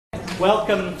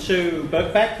Welcome to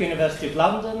Birkbeck, University of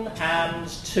London, and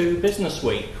to Business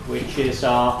Week, which is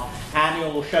our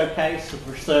annual showcase of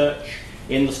research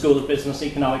in the School of Business,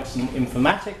 Economics and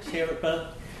Informatics here at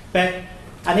Birkbeck.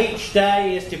 And each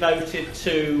day is devoted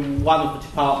to one of the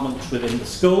departments within the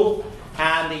school,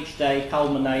 and each day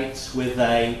culminates with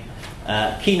a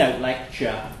keynote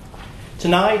lecture.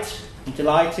 Tonight, I'm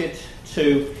delighted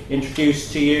to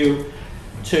introduce to you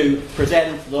to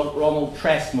present the Ronald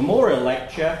Tress Memorial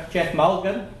Lecture, Geoff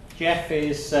Mulgan. Geoff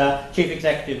is Chief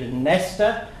Executive in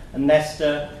Nesta, and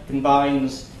Nesta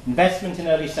combines investment in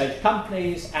early stage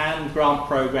companies and grant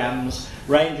programs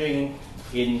ranging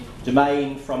in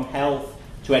domain from health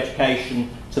to education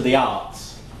to the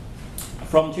arts.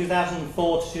 From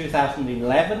 2004 to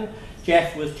 2011,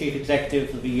 Geoff was Chief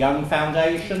Executive of the Young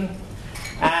Foundation,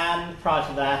 and prior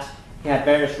to that he had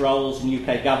various roles in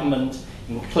UK government,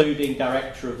 including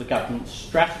Director of the Government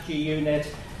Strategy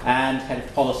Unit and Head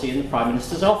of Policy in the Prime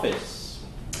Minister's Office.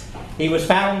 He was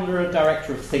founder and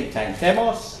director of think tank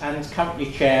Demos and is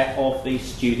currently chair of the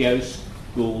Studio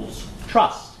Schools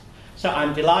Trust. So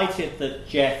I'm delighted that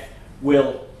Geoff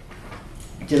will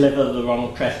deliver the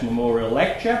Ronald Tress Memorial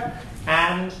Lecture,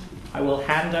 and I will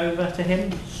hand over to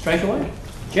him straight away.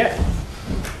 Geoff.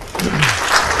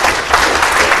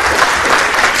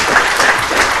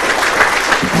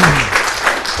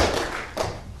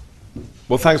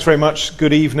 Well, thanks very much.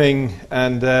 Good evening,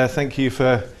 and thank you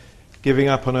for giving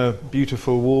up on a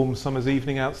beautiful, warm summer's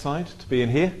evening outside to be in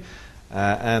here,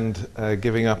 and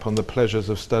giving up on the pleasures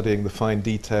of studying the fine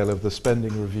detail of the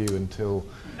spending review until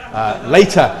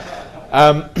later.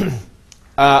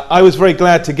 I was very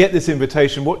glad to get this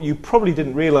invitation. What you probably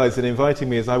didn't realise in inviting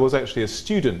me is I was actually a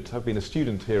student. I've been a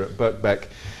student here at Birkbeck,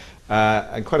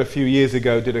 and quite a few years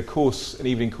ago did an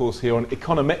evening course here on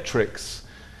econometrics,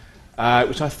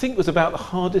 which I think was about the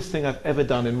hardest thing I've ever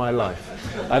done in my life.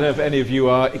 I don't know if any of you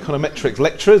are econometrics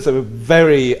lecturers. They were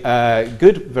very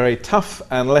good, very tough,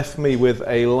 and left me with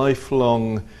a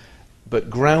lifelong but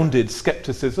grounded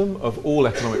scepticism of all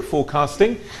economic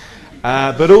forecasting,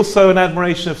 but also an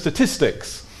admiration of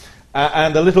statistics.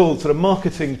 And a little sort of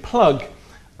marketing plug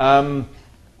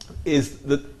is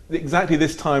that exactly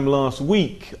this time last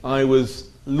week I was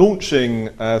launching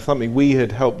something we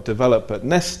had helped develop at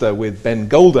Nesta with Ben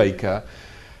Goldacre,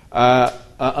 an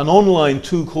online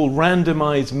tool called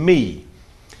Randomize Me,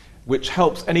 which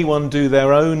helps anyone do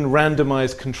their own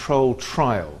randomized control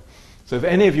trial. So if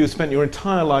any of you have spent your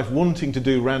entire life wanting to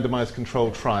do randomized control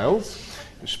trials,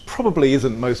 which probably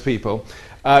isn't most people,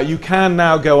 you can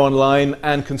now go online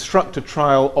and construct a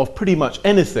trial of pretty much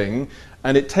anything,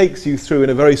 and it takes you through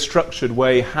in a very structured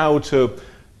way how to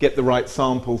get the right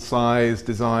sample size,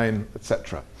 design,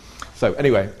 etc. So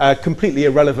anyway, completely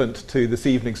irrelevant to this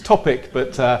evening's topic,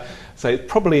 but so it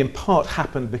probably in part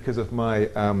happened because of my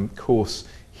course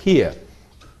here.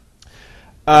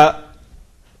 I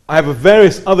have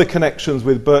various other connections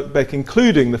with Birkbeck,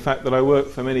 including the fact that I worked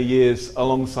for many years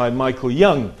alongside Michael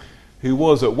Young, who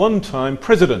was at one time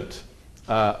president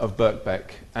of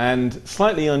Birkbeck, and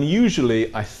slightly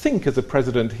unusually, I think as a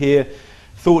president here,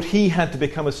 thought he had to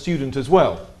become a student as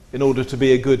well in order to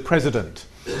be a good president,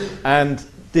 and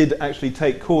did actually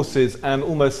take courses and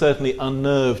almost certainly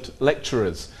unnerved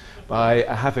lecturers by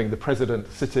having the president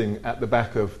sitting at the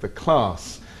back of the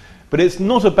class. But it's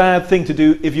not a bad thing to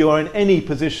do if you are in any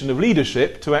position of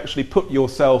leadership, to actually put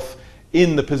yourself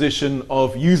in the position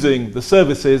of using the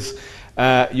services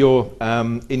you're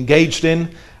engaged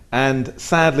in, and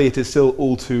sadly it is still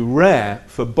all too rare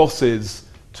for bosses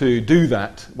to do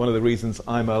that. One of the reasons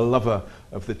I'm a lover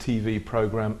of the TV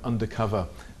programme Undercover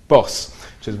Boss,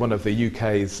 which is one of the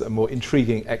UK's more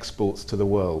intriguing exports to the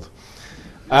world.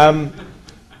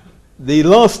 The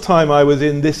last time I was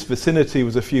in this vicinity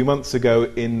was a few months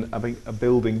ago in a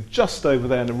building just over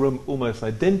there, in a room almost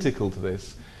identical to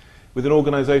this, with an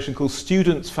organisation called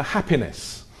Students for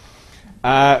Happiness,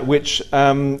 which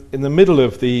in the middle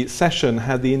of the session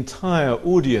had the entire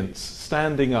audience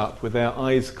standing up with their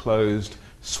eyes closed,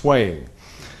 swaying.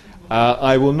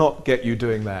 I will not get you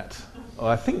doing that. Or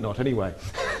I think not anyway.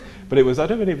 But it was, I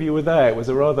don't know if you were there, it was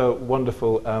a rather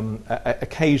wonderful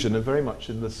occasion, and very much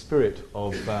in the spirit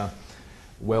of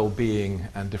well-being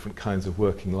and different kinds of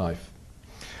working life.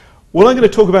 What I'm going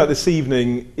to talk about this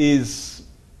evening is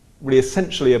really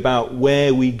essentially about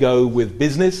where we go with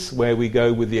business, where we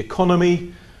go with the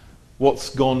economy,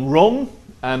 what's gone wrong,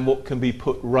 and what can be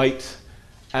put right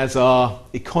as our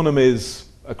economies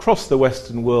across the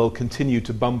Western world continue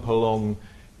to bump along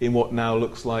in what now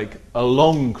looks like a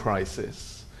long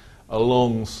crisis, a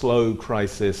long, slow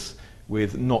crisis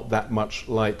with not that much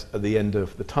light at the end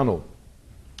of the tunnel.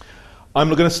 I'm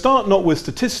going to start not with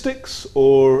statistics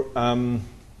or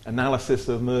analysis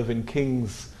of Mervyn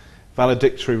King's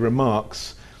valedictory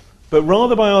remarks, but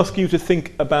rather by asking you to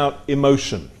think about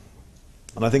emotion.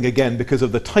 And I think, again, because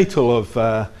of the title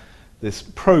of this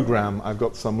program, I've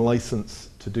got some license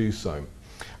to do so.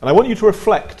 And I want you to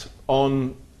reflect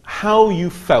on how you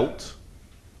felt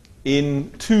in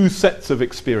two sets of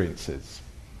experiences.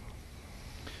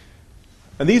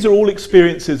 And these are all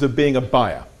experiences of being a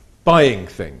buyer, buying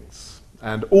things.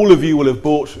 And all of you will have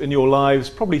bought in your lives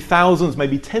probably thousands,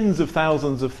 maybe tens of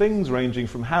thousands of things, ranging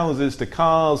from houses to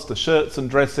cars to shirts and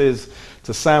dresses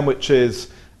to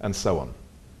sandwiches and so on.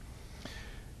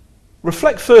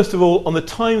 Reflect first of all on the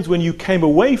times when you came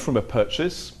away from a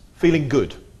purchase feeling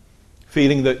good,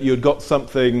 feeling that you had got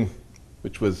something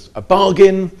which was a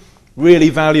bargain, really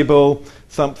valuable,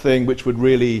 something which would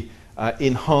really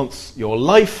enhance your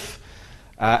life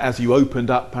as you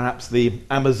opened up perhaps the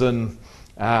Amazon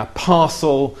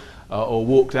parcel or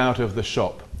walked out of the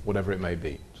shop, whatever it may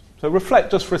be. So reflect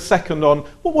just for a second on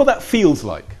what that feels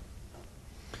like.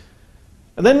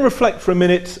 And then reflect for a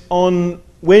minute on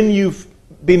when you've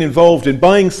been involved in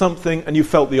buying something and you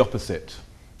felt the opposite.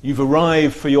 You've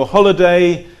arrived for your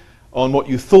holiday on what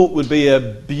you thought would be a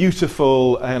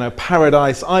beautiful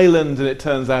paradise island, and it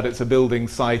turns out it's a building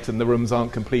site and the rooms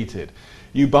aren't completed.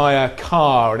 You buy a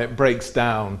car and it breaks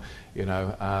down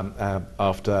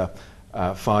after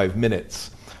 5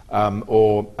 minutes.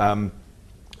 You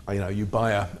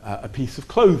buy a piece of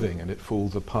clothing and it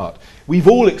falls apart. We've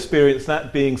all experienced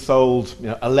that, being sold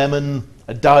a lemon,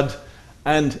 a dud,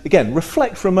 and again,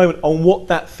 reflect for a moment on what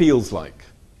that feels like.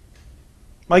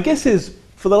 My guess is,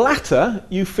 for the latter,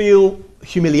 you feel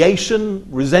humiliation,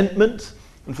 resentment,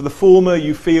 and for the former,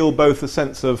 you feel both a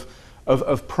sense of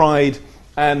pride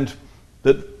and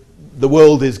that the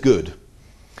world is good.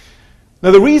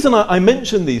 Now, the reason I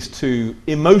mention these two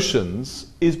emotions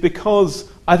is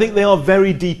because I think they are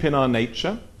very deep in our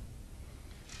nature.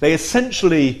 They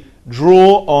essentially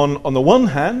draw on the one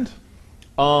hand,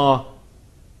 our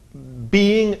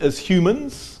being as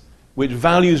humans, which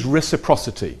values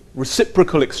reciprocity.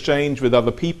 Reciprocal exchange with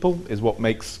other people is what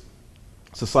makes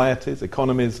societies,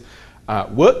 economies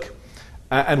work.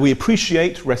 And we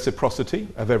appreciate reciprocity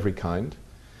of every kind.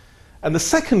 And the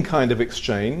second kind of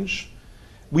exchange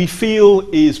we feel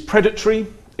is predatory,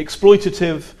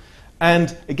 exploitative,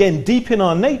 and again, deep in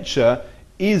our nature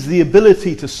is the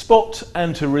ability to spot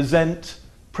and to resent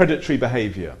predatory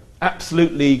behavior.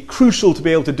 Absolutely crucial to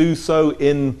be able to do so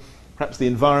in perhaps the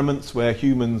environments where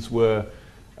humans were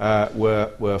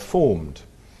formed.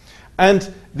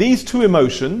 And these two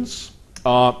emotions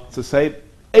are, to say,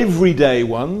 everyday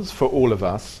ones for all of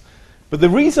us. But the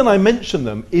reason I mention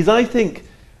them is I think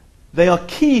they are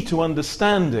key to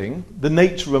understanding the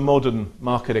nature of a modern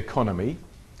market economy,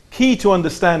 key to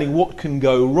understanding what can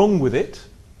go wrong with it,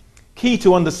 key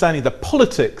to understanding the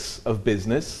politics of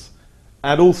business,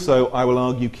 and also, I will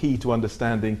argue, key to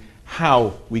understanding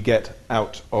how we get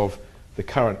out of the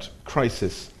current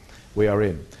crisis we are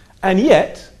in. And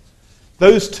yet,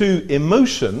 those two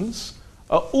emotions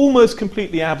are almost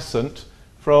completely absent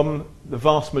from the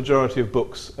vast majority of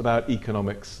books about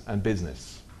economics and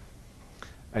business.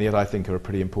 And yet I think are a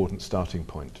pretty important starting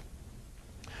point.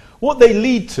 What they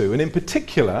lead to, and in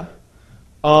particular,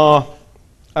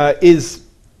 is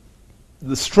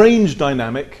the strange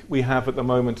dynamic we have at the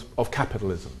moment of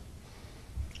capitalism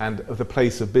and of the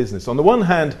place of business. On the one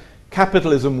hand,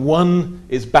 capitalism won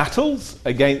its battles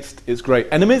against its great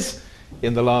enemies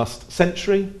in the last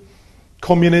century,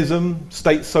 communism,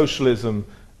 state socialism,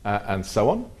 and so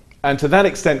on. And to that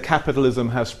extent, capitalism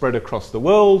has spread across the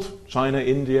world, China,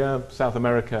 India, South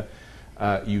America,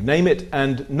 you name it,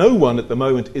 and no one at the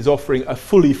moment is offering a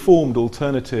fully formed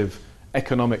alternative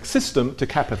economic system to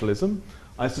capitalism.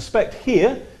 I suspect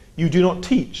here you do not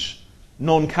teach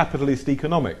non-capitalist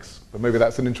economics, but maybe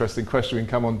that's an interesting question we can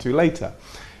come on to later,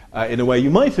 in a way you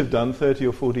might have done 30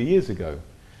 or 40 years ago.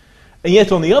 And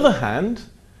yet, on the other hand,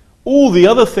 all the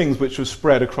other things which have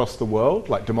spread across the world,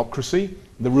 like democracy,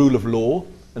 the rule of law,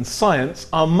 and science,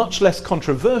 are much less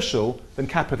controversial than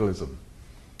capitalism.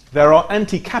 There are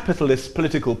anti-capitalist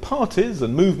political parties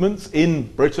and movements in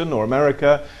Britain or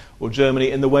America or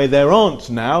Germany in the way there aren't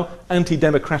now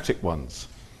anti-democratic ones.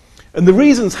 And the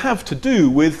reasons have to do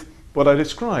with what I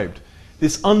described,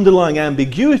 this underlying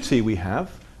ambiguity we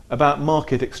have about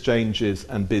market exchanges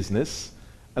and business,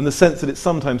 and the sense that it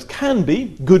sometimes can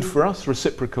be good for us,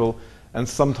 reciprocal, and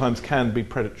sometimes can be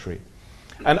predatory.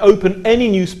 And open any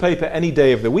newspaper any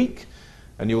day of the week,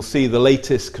 and you'll see the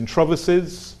latest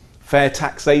controversies, fair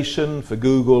taxation for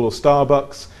Google or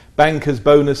Starbucks, bankers'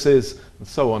 bonuses, and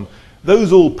so on,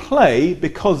 those all play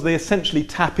because they essentially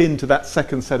tap into that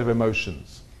second set of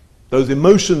emotions. Those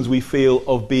emotions we feel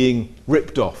of being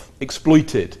ripped off,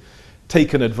 exploited,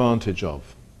 taken advantage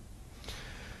of.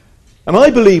 And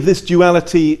I believe this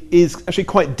duality is actually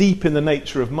quite deep in the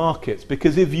nature of markets,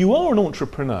 because if you are an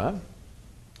entrepreneur,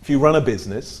 if you run a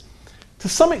business, to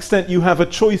some extent you have a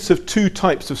choice of two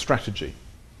types of strategy.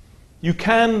 You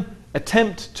can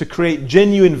attempt to create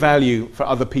genuine value for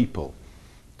other people,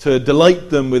 to delight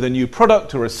them with a new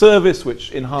product or a service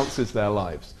which enhances their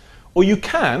lives. Or you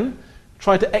can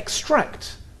try to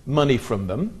extract money from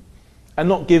them and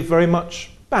not give very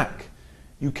much back.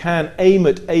 You can aim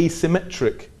at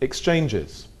asymmetric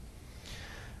exchanges.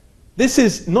 This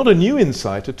is not a new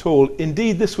insight at all.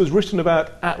 Indeed, this was written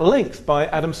about at length by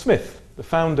Adam Smith, the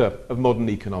founder of modern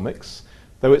economics,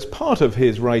 though it's part of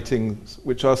his writings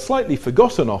which are slightly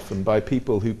forgotten often by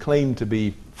people who claim to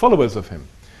be followers of him.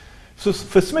 So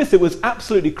for Smith, it was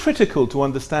absolutely critical to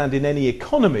understand in any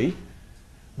economy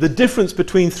the difference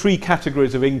between three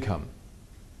categories of income.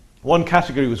 One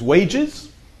category was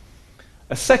wages.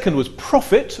 A second was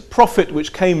profit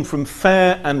which came from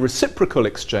fair and reciprocal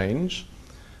exchange.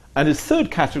 And his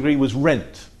third category was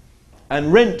rent.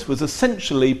 And rent was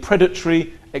essentially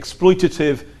predatory,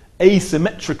 exploitative,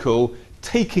 asymmetrical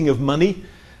taking of money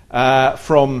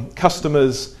from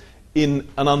customers in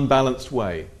an unbalanced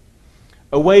way.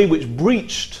 A way which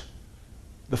breached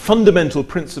the fundamental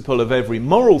principle of every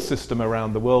moral system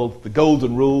around the world, the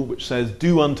golden rule, which says,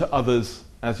 do unto others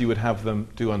as you would have them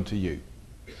do unto you.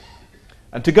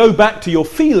 And to go back to your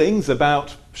feelings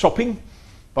about shopping,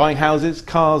 buying houses,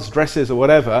 cars, dresses, or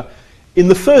whatever, in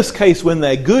the first case, when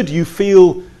they're good, you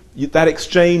feel that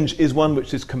exchange is one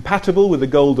which is compatible with the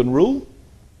golden rule.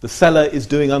 The seller is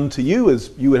doing unto you as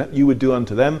you would do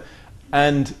unto them.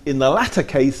 And in the latter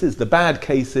cases, the bad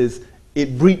cases,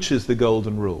 it breaches the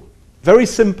golden rule. Very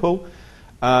simple,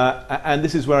 and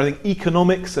this is where I think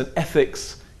economics and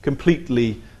ethics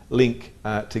completely link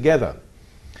together.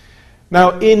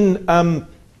 Now, in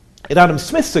Adam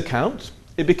Smith's account,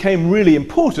 it became really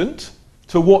important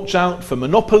to watch out for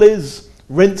monopolies,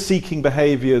 rent-seeking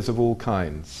behaviours of all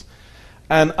kinds.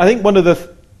 And I think one of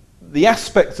the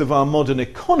aspects of our modern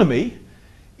economy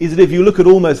is that if you look at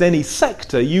almost any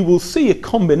sector, you will see a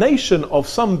combination of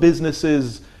some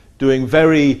businesses doing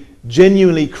very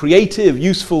genuinely creative,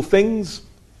 useful things,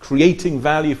 creating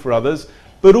value for others,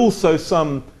 but also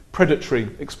some predatory,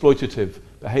 exploitative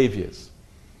behaviours.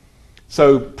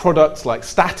 So products like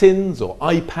statins or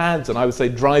iPads, and I would say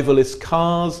driverless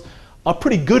cars, are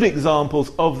pretty good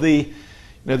examples of the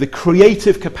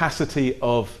creative capacity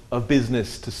of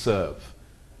business to serve.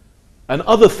 And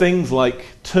other things like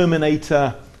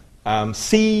Terminator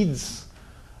seeds,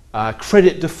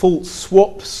 credit default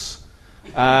swaps,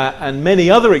 and many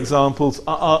other examples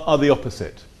are the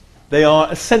opposite. They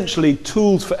are essentially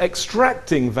tools for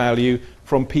extracting value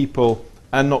from people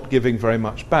and not giving very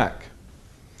much back.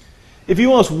 If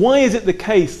you ask, why is it the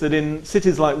case that in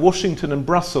cities like Washington and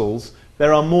Brussels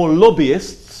there are more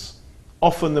lobbyists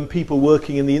often than people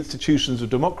working in the institutions of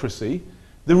democracy?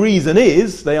 The reason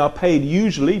is they are paid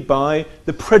usually by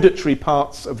the predatory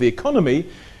parts of the economy,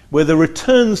 where the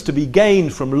returns to be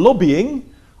gained from lobbying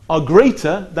are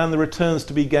greater than the returns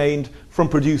to be gained from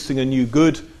producing a new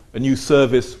good, a new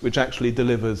service which actually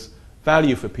delivers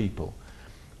value for people.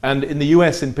 And in the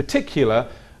US in particular,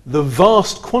 the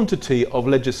vast quantity of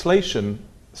legislation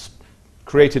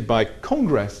created by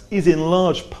Congress is in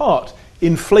large part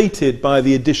inflated by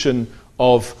the addition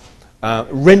of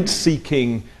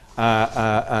rent-seeking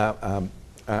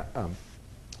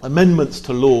amendments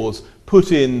to laws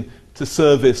put in to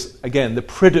service, again, the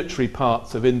predatory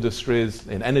parts of industries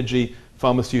in energy,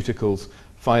 pharmaceuticals,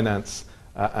 finance,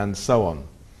 and so on.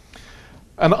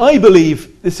 And I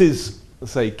believe this is,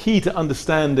 let's say, key to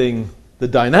understanding the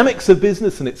dynamics of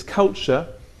business and its culture,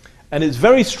 and it's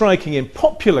very striking in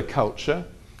popular culture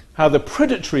how the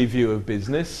predatory view of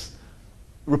business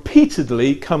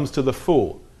repeatedly comes to the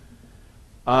fore.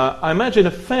 I imagine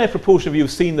a fair proportion of you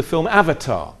have seen the film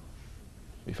Avatar.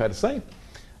 Be fair to say.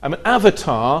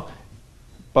 Avatar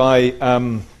by,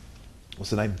 what's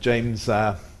the name, James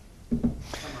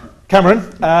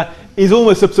Cameron, is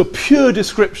almost a sort of pure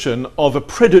description of a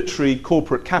predatory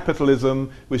corporate capitalism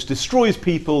which destroys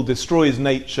people, destroys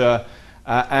nature,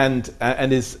 and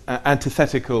is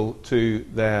antithetical to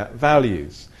their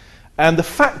values. And the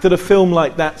fact that a film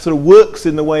like that sort of works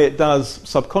in the way it does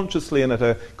subconsciously and at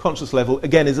a conscious level,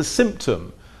 again, is a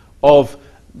symptom of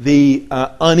the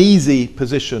uneasy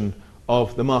position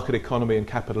of the market economy and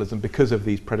capitalism because of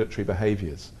these predatory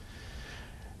behaviours.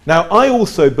 Now, I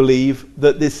also believe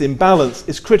that this imbalance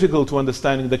is critical to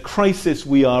understanding the crisis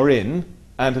we are in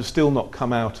and have still not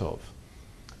come out of.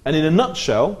 And in a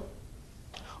nutshell,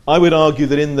 I would argue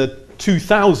that in the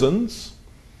 2000s,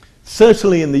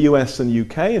 certainly in the US and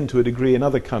UK, and to a degree in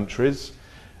other countries,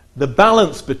 the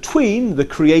balance between the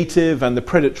creative and the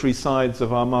predatory sides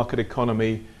of our market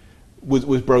economy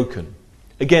was broken.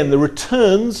 Again, the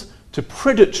returns to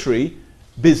predatory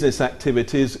business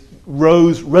activities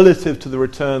rose relative to the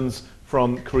returns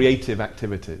from creative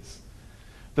activities.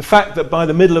 The fact that by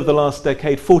the middle of the last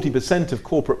decade, 40% of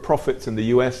corporate profits in the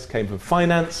US came from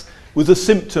finance was a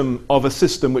symptom of a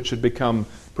system which had become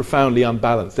profoundly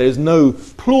unbalanced. There is no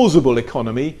plausible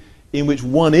economy in which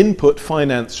one input,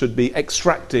 finance, should be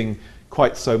extracting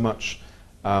quite so much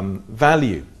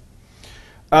value.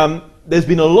 There's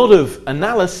been a lot of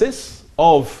analysis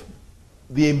of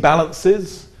the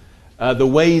imbalances, the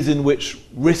ways in which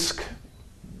risk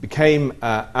became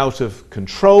out of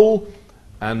control,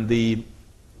 and the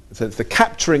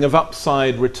capturing of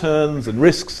upside returns and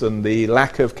risks, and the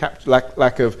lack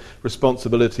of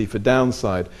responsibility for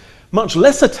downside. Much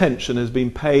less attention has been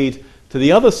paid to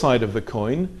the other side of the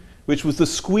coin, which was the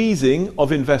squeezing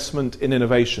of investment in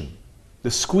innovation,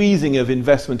 the squeezing of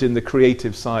investment in the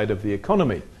creative side of the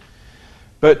economy.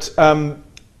 But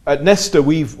at Nesta,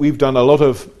 we've done a lot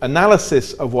of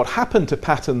analysis of what happened to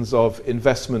patterns of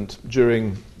investment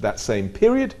during that same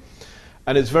period,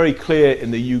 and it's very clear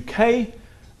in the UK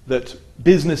that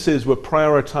businesses were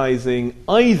prioritizing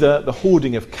either the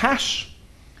hoarding of cash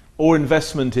or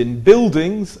investment in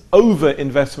buildings over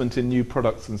investment in new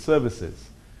products and services.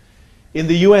 In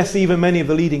the US, even many of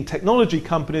the leading technology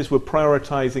companies were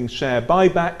prioritizing share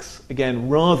buybacks, again,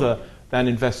 rather than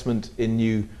investment in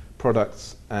new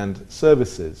products and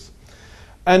services.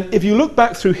 And if you look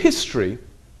back through history,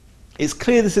 it's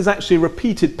clear this is actually a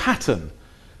repeated pattern,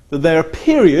 that there are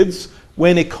periods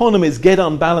when economies get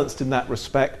unbalanced in that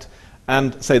respect,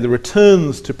 and say the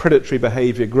returns to predatory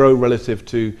behavior grow relative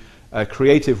to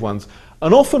creative ones.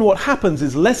 And often what happens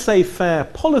is laissez-faire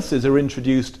policies are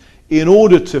introduced in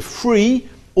order to free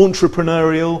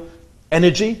entrepreneurial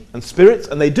energy and spirits,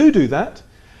 and they do that,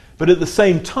 but at the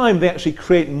same time they actually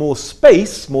create more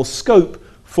space, more scope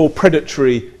for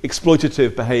predatory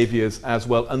exploitative behaviors as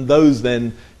well, and those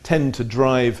then tend to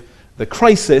drive the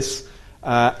crisis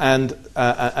and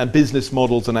business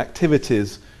models and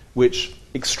activities which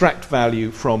extract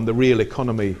value from the real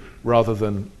economy rather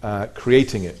than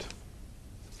creating it.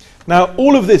 Now,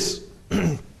 all of this,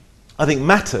 I think,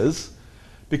 matters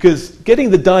because getting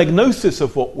the diagnosis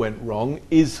of what went wrong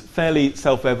is fairly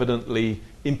self-evidently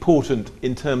important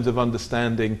in terms of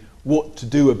understanding what to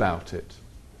do about it.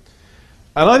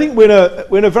 And I think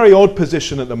we're in a very odd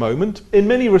position at the moment. In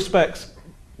many respects,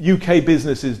 UK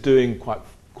business is doing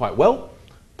quite well.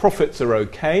 Profits are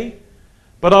okay.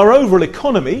 But our overall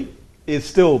economy is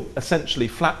still essentially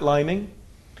flatlining.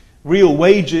 Real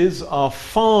wages are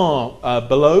far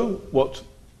below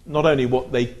not only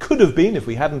what they could have been if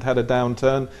we hadn't had a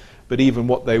downturn, but even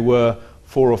what they were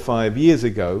 4 or 5 years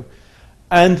ago.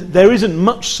 And there isn't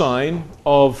much sign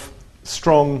of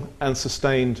strong and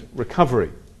sustained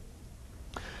recovery.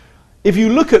 If you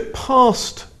look at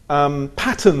past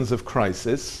patterns of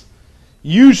crisis,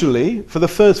 usually for the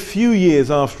first few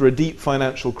years after a deep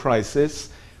financial crisis,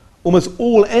 almost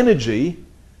all energy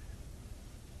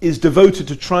is devoted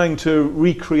to trying to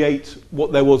recreate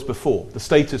what there was before, the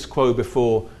status quo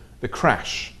before the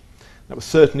crash. That was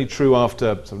certainly true after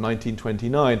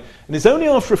 1929. And it's only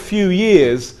after a few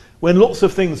years, when lots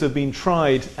of things have been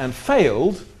tried and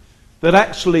failed, that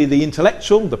actually the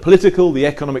intellectual, the political, the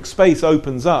economic space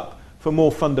opens up for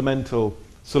more fundamental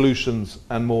solutions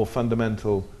and more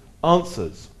fundamental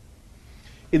answers.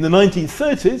 In the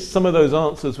 1930s, some of those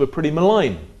answers were pretty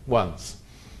malign ones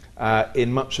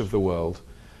in much of the world.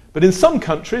 But in some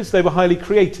countries, they were highly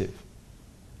creative.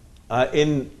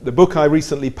 In the book I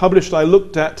recently published, I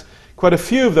looked at quite a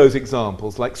few of those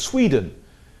examples, like Sweden,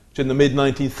 which in the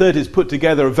mid-1930s put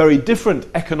together a very different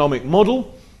economic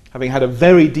model, having had a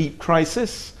very deep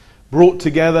crisis, brought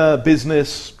together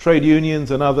business, trade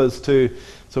unions and others to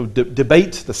sort of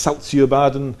debate the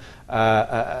Saltsjöbaden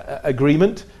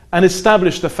agreement and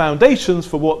establish the foundations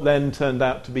for what then turned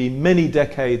out to be many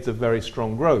decades of very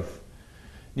strong growth.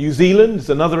 New Zealand is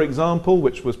another example,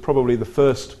 which was probably the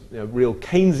first real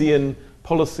Keynesian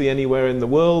policy anywhere in the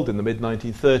world in the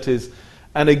mid-1930s,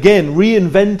 and again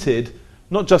reinvented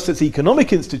not just its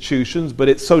economic institutions, but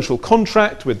its social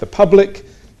contract with the public,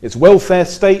 its welfare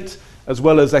state, as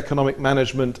well as economic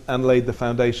management, and laid the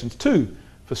foundations too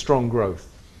for strong growth.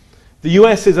 The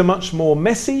US is a much more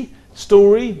messy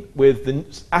story, with the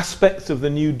aspects of the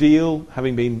New Deal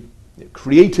having been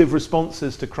creative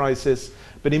responses to crisis,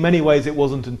 but in many ways it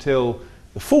wasn't until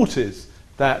the 40s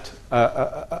that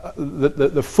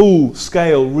the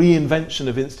full-scale reinvention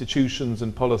of institutions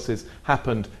and policies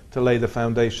happened to lay the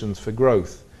foundations for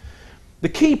growth. The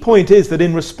key point is that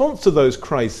in response to those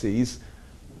crises,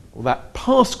 or that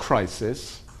past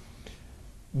crisis,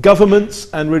 governments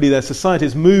and really their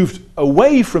societies moved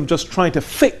away from just trying to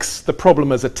fix the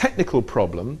problem as a technical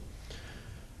problem,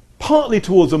 partly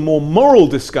towards a more moral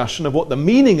discussion of what the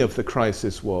meaning of the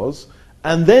crisis was,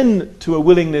 and then to a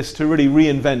willingness to really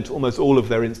reinvent almost all of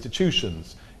their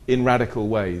institutions in radical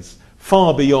ways,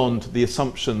 far beyond the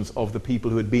assumptions of the people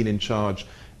who had been in charge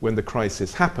when the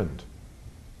crisis happened.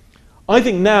 I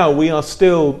think now we are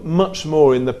still much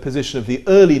more in the position of the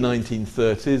early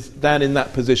 1930s than in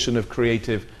that position of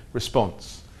creative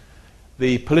response.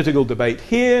 The political debate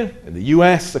here, in the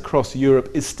US, across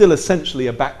Europe, is still essentially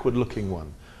a backward-looking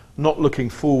one, not looking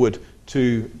forward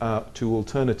to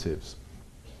alternatives.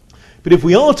 But if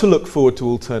we are to look forward to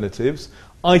alternatives,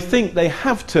 I think they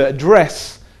have to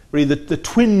address really the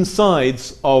twin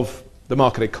sides of the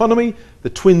market economy,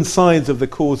 the twin sides of the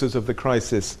causes of the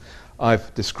crisis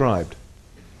I've described.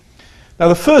 Now,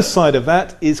 the first side of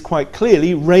that is quite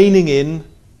clearly reining in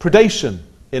predation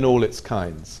in all its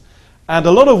kinds. And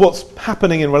a lot of what's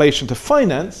happening in relation to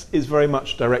finance is very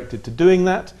much directed to doing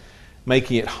that,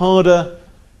 making it harder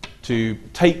to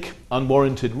take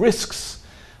unwarranted risks,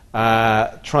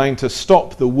 trying to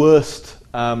stop the worst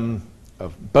of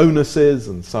bonuses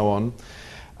and so on.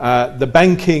 The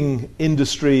banking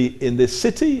industry in this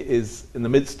city is in the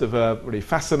midst of a really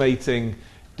fascinating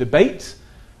debate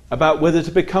about whether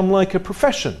to become like a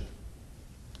profession.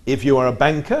 If you are a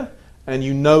banker and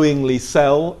you knowingly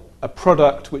sell a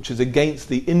product which is against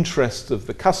the interests of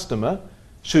the customer,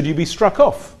 should you be struck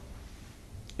off?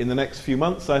 In the next few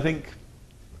months, I think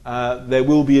there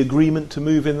will be agreement to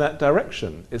move in that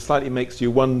direction. It slightly makes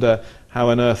you wonder how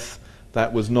on earth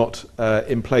that was not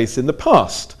in place in the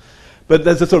past. But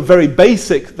there's a sort of very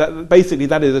basic, basically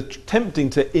that is attempting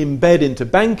to embed into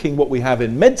banking what we have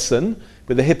in medicine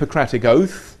with the Hippocratic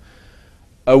Oath,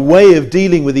 a way of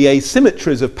dealing with the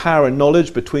asymmetries of power and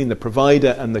knowledge between the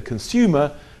provider and the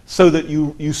consumer so that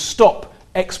you stop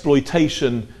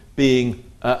exploitation being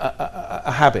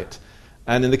a habit.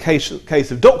 And in the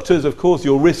case of doctors, of course,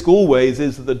 your risk always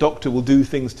is that the doctor will do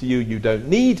things to you you don't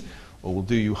need or will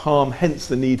do you harm, hence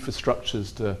the need for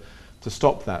structures to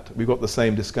stop that. We've got the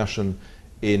same discussion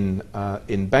in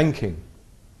banking.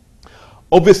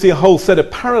 Obviously, a whole set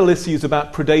of parallel issues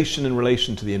about predation in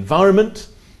relation to the environment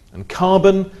and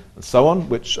carbon and so on,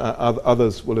 which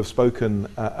others will have spoken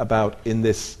about in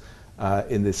this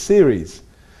series.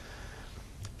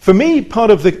 For me,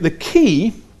 part of the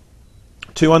key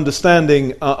to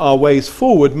understanding our ways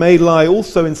forward may lie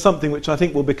also in something which I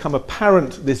think will become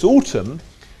apparent this autumn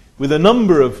with a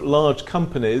number of large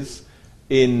companies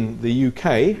in the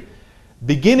UK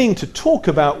beginning to talk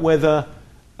about whether,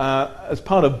 as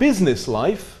part of business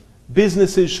life,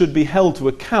 businesses should be held to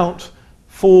account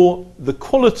for the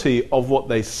quality of what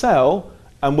they sell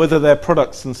and whether their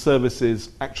products and services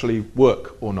actually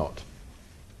work or not.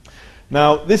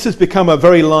 Now, this has become a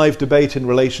very live debate in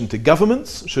relation to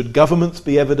governments. Should governments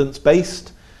be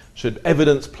evidence-based? Should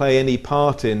evidence play any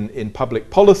part in public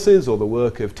policies or the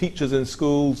work of teachers in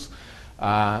schools,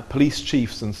 police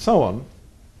chiefs and so on,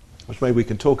 which maybe we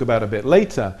can talk about a bit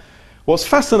later. What's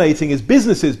fascinating is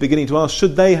businesses beginning to ask,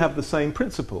 should they have the same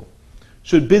principle?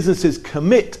 Should businesses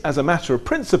commit as a matter of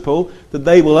principle that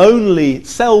they will only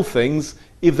sell things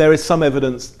if there is some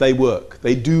evidence they work,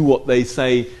 they do what they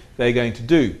say they're going to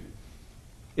do?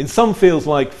 In some fields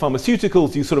like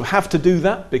pharmaceuticals, you sort of have to do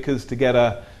that because to get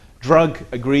a drug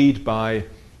agreed by,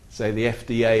 say, the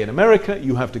FDA in America,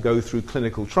 you have to go through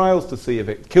clinical trials to see if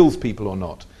it kills people or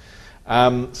not.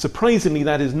 Surprisingly,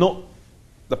 that is not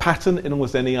the pattern in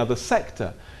almost any other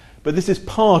sector. But this is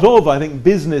part of, I think,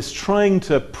 business trying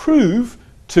to prove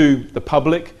to the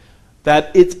public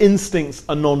that its instincts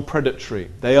are non-predatory.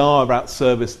 They are about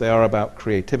service, they are about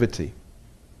creativity.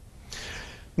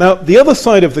 Now, the other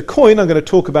side of the coin I'm going to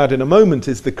talk about in a moment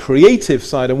is the creative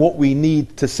side and what we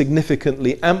need to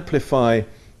significantly amplify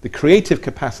the creative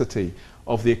capacity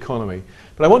of the economy.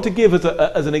 But I want to give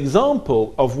as an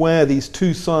example of where these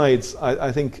two sides,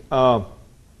 I think, are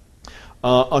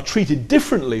treated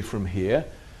differently from here,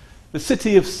 the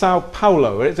city of Sao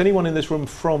Paulo. Is anyone in this room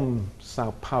from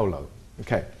Sao Paulo?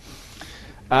 Okay.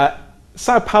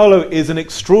 Sao Paulo is an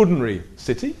extraordinary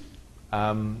city.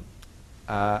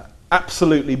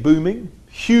 Absolutely booming,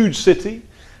 huge city,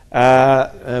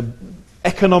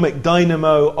 economic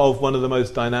dynamo of one of the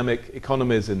most dynamic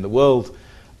economies in the world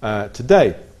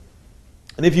today.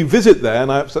 And if you visit there,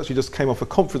 and I actually just came off a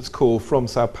conference call from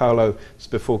Sao Paulo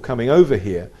just before coming over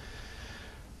here,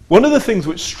 One of the things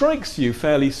which strikes you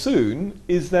fairly soon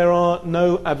is there are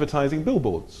no advertising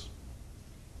billboards.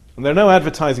 And there are no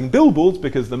advertising billboards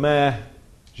because the mayor,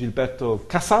 Gilberto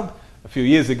Kassab, a few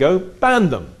years ago, banned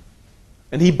them.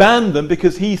 And he banned them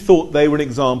because he thought they were an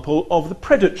example of the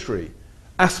predatory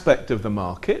aspect of the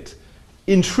market,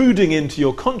 intruding into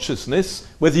your consciousness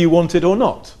whether you want it or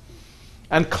not,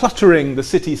 and cluttering the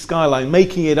city skyline,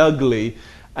 making it ugly,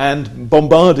 and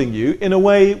bombarding you in a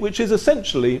way which is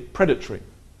essentially predatory.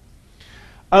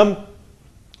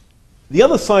 The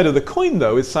other side of the coin,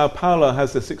 though, is Sao Paulo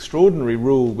has this extraordinary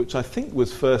rule, which I think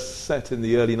was first set in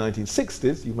the early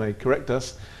 1960s, you may correct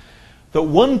us, that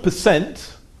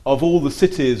 1% of all the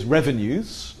city's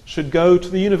revenues should go to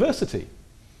the university.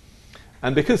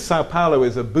 And because Sao Paulo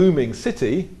is a booming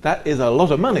city, that is a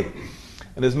lot of money,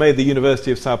 and has made the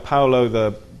University of Sao Paulo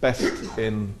the best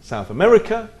in South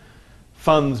America,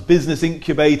 funds business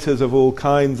incubators of all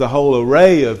kinds, a whole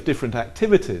array of different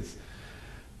activities.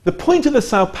 The point of the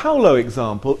Sao Paulo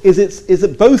example is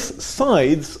that both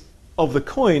sides of the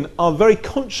coin are very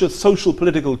conscious social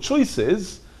political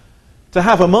choices to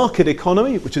have a market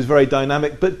economy, which is very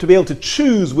dynamic, but to be able to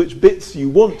choose which bits you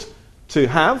want to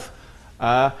have,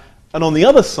 and on the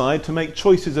other side to make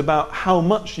choices about how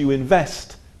much you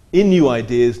invest in new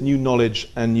ideas, new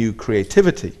knowledge, and new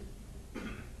creativity.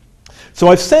 So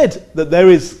I've said that there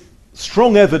is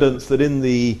strong evidence that in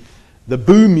the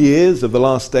boom years of the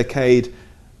last decade,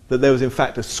 that there was in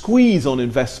fact a squeeze on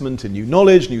investment in new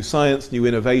knowledge, new science, new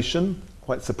innovation,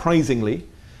 quite surprisingly.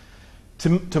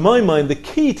 To my mind, the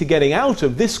key to getting out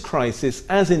of this crisis,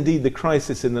 as indeed the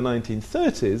crisis in the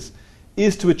 1930s,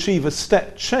 is to achieve a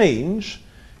step change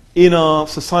in our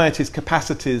society's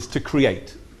capacities to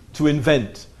create, to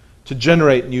invent, to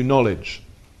generate new knowledge.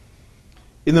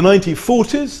 In the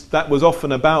 1940s, that was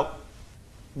often about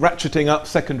ratcheting up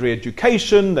secondary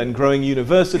education, then growing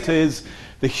universities,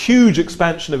 the huge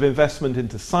expansion of investment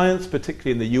into science,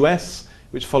 particularly in the US,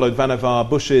 which followed Vannevar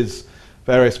Bush's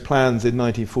various plans in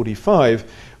 1945.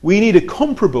 We need a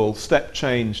comparable step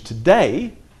change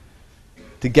today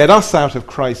to get us out of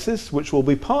crisis, which will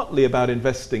be partly about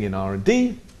investing in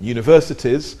R&D,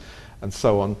 universities, and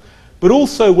so on, but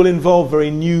also will involve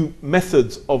very new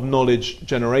methods of knowledge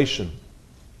generation.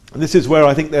 And this is where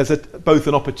I think there's both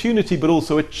an opportunity but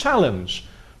also a challenge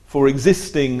for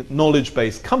existing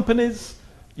knowledge-based companies,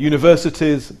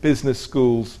 universities, business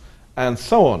schools, and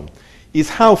so on, is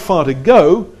how far to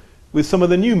go with some of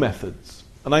the new methods.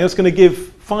 And I'm just going to give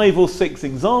 5 or 6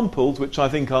 examples, which I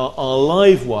think are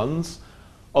live ones,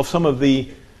 of some of the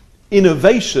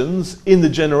innovations in the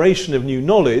generation of new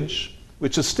knowledge,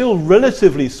 which are still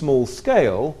relatively small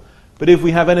scale, but if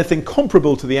we have anything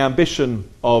comparable to the ambition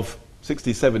of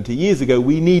 60, 70 years ago,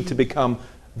 we need to become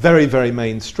very, very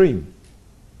mainstream.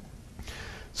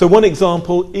 So one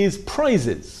example is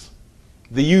prizes,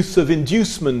 the use of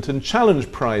inducement and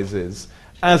challenge prizes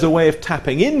as a way of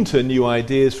tapping into new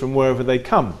ideas from wherever they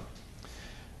come.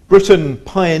 Britain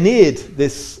pioneered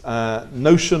this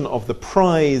notion of the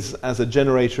prize as a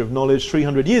generator of knowledge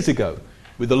 300 years ago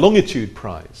with the Longitude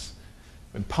Prize,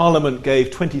 when Parliament gave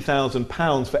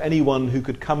 £20,000 for anyone who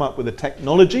could come up with a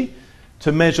technology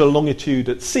to measure longitude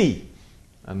at sea.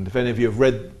 And if any of you have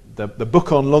read the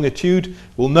book on longitude,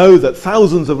 will know that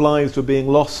thousands of lives were being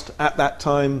lost at that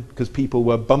time because people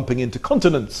were bumping into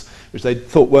continents which they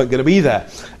thought weren't going to be there,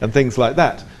 and things like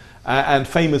that. And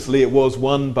famously it was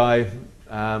won by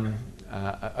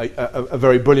a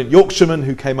very brilliant Yorkshireman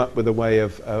who came up with a way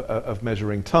of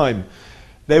measuring time.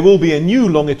 There will be a new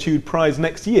Longitude Prize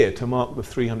next year to mark the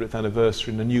 300th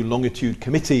anniversary, and a new Longitude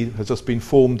Committee has just been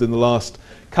formed in the last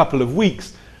couple of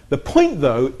weeks. The point,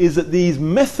 though, is that these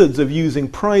methods of using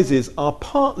prizes are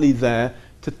partly there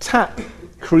to tap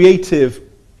creative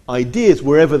ideas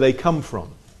wherever they come from.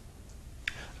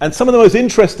 And some of the most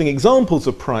interesting examples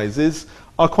of prizes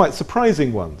are quite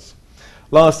surprising ones.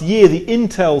 Last year, the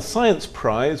Intel Science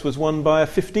Prize was won by a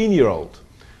 15-year-old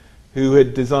who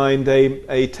had designed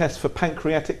a test for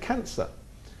pancreatic cancer,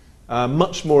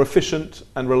 much more efficient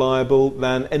and reliable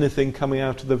than anything coming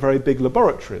out of the very big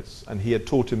laboratories. And he had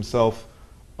taught himself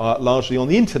largely on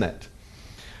the internet,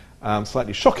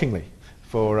 slightly shockingly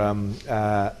for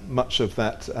much of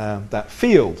that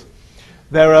field.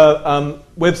 There are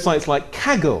websites like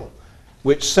Kaggle,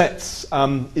 which sets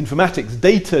informatics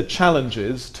data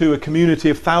challenges to a community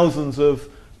of thousands of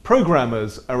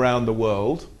programmers around the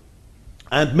world.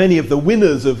 And many of the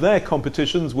winners of their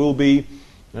competitions will be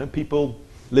people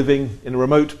living in a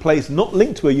remote place, not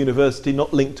linked to a university,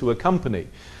 not linked to a company.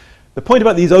 The point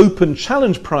about these open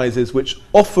challenge prizes, which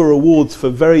offer awards for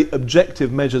very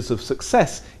objective measures of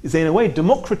success, is they in a way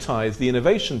democratize the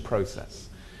innovation process.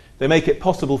 They make it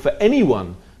possible for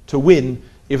anyone to win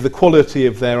if the quality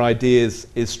of their ideas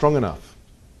is strong enough.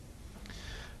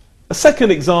 A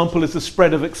second example is the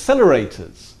spread of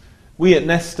accelerators. We at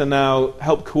Nesta now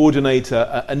help coordinate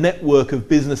a network of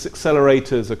business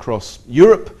accelerators across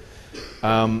Europe.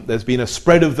 There's been a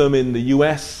spread of them in the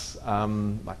US,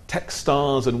 like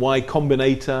Techstars and Y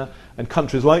Combinator, and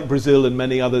countries like Brazil and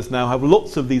many others now have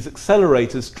lots of these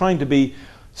accelerators trying to be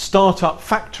startup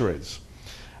factories.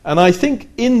 And I think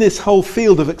in this whole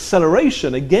field of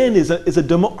acceleration, again, is a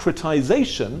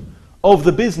democratization of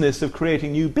the business of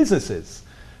creating new businesses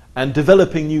and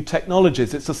developing new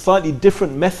technologies. It's a slightly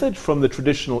different method from the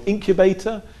traditional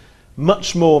incubator,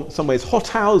 much more, in some ways,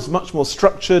 hothouse, much more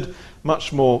structured,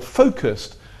 much more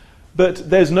focused. But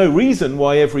there's no reason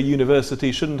why every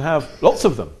university shouldn't have lots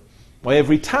of them, why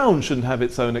every town shouldn't have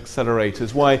its own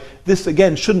accelerators, why this,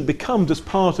 again, shouldn't become just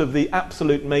part of the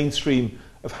absolute mainstream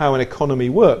of how an economy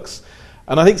works.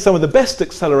 And I think some of the best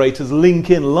accelerators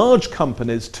link in large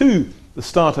companies to the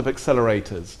startup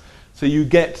accelerators. So you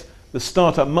get the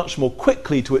startup much more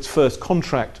quickly to its first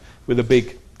contract with a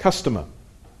big customer.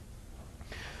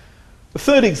 The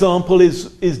third example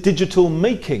is digital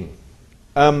making.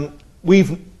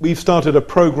 We've started a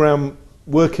program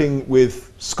working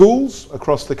with schools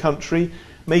across the country,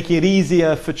 making it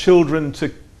easier for children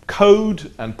to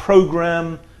code and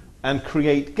program and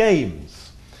create games.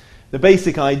 The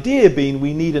basic idea being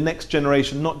we need a next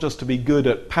generation not just to be good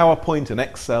at PowerPoint and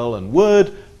Excel and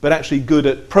Word, but actually good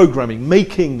at programming,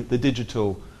 making the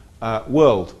digital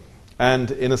world.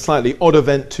 And in a slightly odd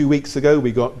event 2 weeks ago,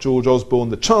 we got George Osborne,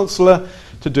 the Chancellor,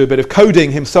 to do a bit of coding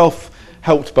himself,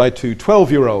 helped by two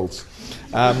 12-year-olds.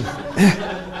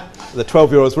 The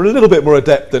 12-year-olds were a little bit more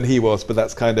adept than he was, but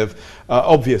that's kind of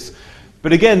obvious.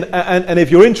 But again, and if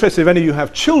you're interested, if any of you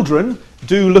have children,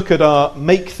 do look at our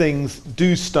Make Things,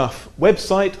 Do Stuff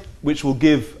website, which will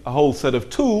give a whole set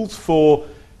of tools for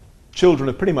children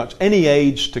of pretty much any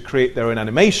age to create their own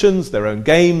animations, their own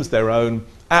games, their own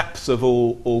apps of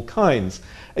all kinds.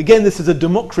 Again, this is a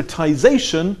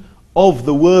democratization of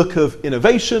the work of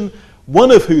innovation,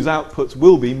 one of whose outputs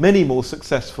will be many more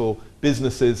successful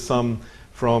businesses, some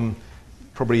from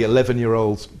probably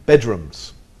 11-year-olds'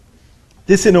 bedrooms.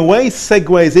 This, in a way,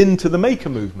 segues into the maker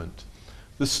movement,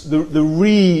 the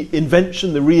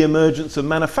reinvention, the re-emergence of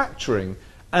manufacturing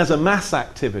as a mass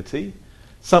activity,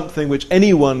 something which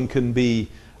anyone can be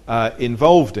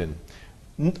involved in.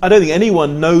 I don't think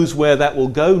anyone knows where that will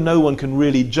go. No one can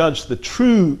really judge the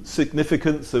true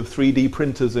significance of 3D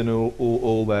printers in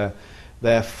all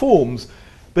their forms,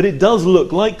 but it does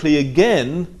look likely,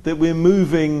 again, that we're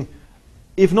moving,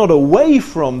 if not away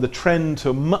from the trend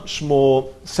to much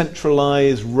more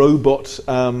centralized robot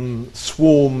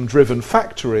swarm-driven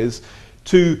factories,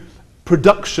 to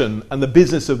production and the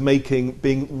business of making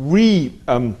being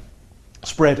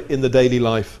spread in the daily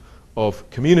life of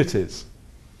communities.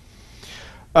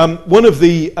 One of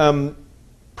the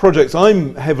projects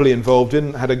I'm heavily involved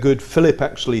in had a good fillip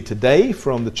actually today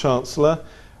from the Chancellor,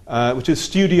 which is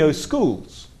studio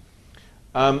schools.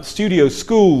 Studio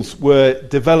schools were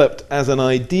developed as an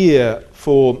idea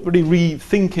for really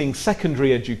rethinking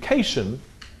secondary education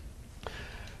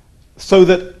so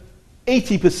that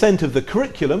 80% of the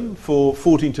curriculum for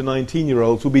 14 to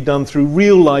 19-year-olds will be done through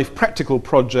real-life practical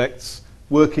projects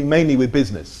working mainly with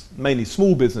business, mainly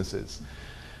small businesses.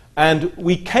 And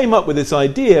we came up with this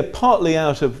idea partly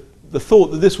out of the thought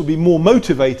that this would be more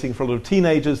motivating for a lot of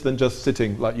teenagers than just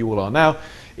sitting, like you all are now,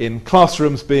 in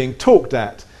classrooms being talked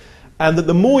at. And that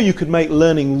the more you could make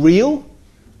learning real,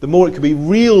 the more it could be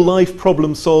real-life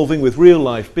problem solving with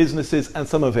real-life businesses, and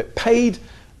some of it paid,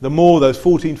 the more those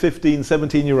 14, 15,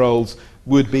 17-year-olds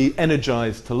would be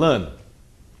energized to learn.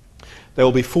 There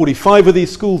will be 45 of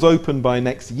these schools open by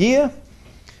next year.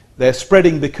 They're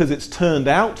spreading because it's turned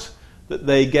out that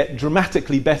they get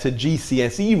dramatically better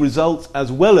GCSE results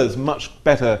as well as much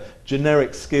better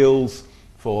generic skills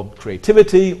for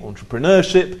creativity,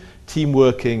 entrepreneurship,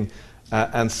 teamworking,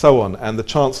 and so on. And the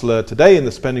Chancellor today in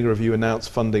the Spending Review announced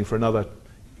funding for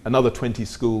another 20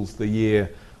 schools the year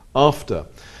after.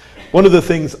 One of the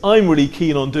things I'm really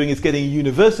keen on doing is getting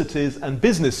universities and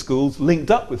business schools linked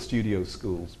up with studio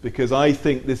schools, because I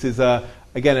think this is,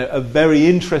 again, a very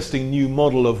interesting new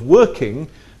model of working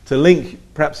to link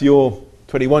perhaps your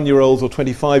 21-year-olds or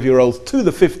 25-year-olds to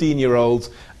the 15-year-olds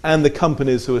and the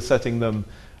companies who are setting them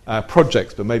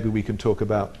projects, but maybe we can talk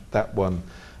about that one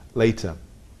later.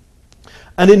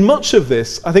 And in much of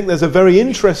this, I think there's a very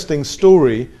interesting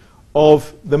story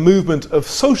of the movement of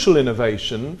social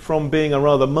innovation from being a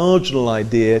rather marginal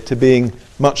idea to being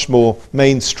much more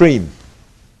mainstream.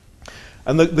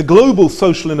 And the global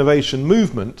social innovation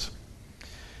movement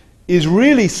is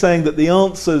really saying that the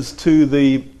answers to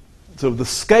the sort of the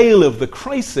scale of the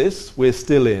crisis we're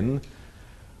still in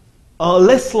are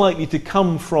less likely to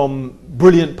come from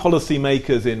brilliant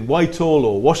policymakers in Whitehall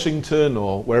or Washington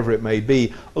or wherever it may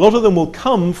be. A lot of them will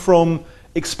come from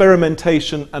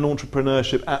experimentation and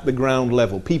entrepreneurship at the ground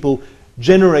level. People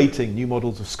generating new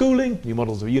models of schooling, new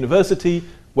models of university,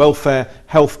 welfare,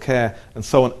 healthcare, and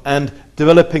so on, and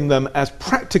developing them as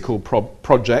practical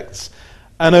projects.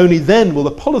 And only then will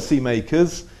the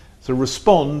policymakers sort of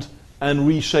respond and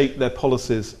reshape their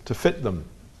policies to fit them.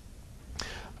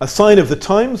 A sign of the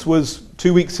times was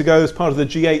 2 weeks ago as part of the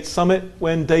G8 summit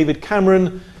when David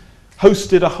Cameron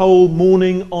hosted a whole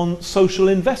morning on social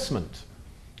investment.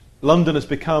 London has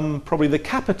become probably the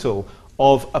capital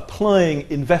of applying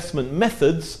investment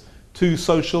methods to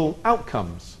social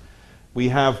outcomes. We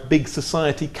have Big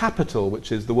Society Capital,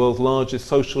 which is the world's largest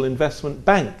social investment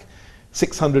bank,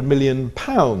 £600 million.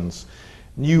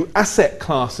 New asset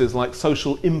classes like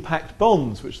social impact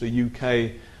bonds, which the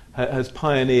UK has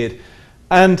pioneered,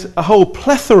 and a whole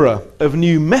plethora of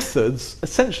new methods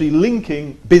essentially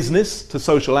linking business to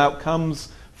social outcomes,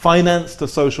 finance to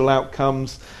social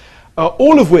outcomes,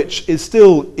 all of which is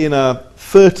still in a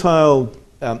fertile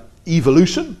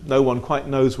evolution. No one quite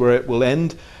knows where it will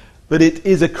end, but it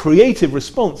is a creative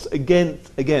response again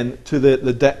to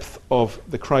the depth of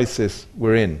the crisis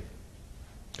we're in.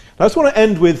 I just want to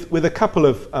end with a couple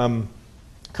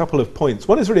of points.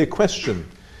 One is really a question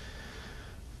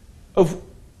of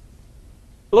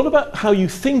a lot about how you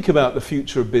think about the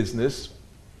future of business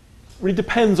really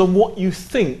depends on what you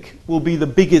think will be the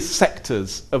biggest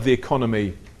sectors of the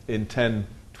economy in 10,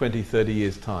 20, 30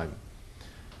 years' time.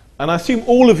 And I assume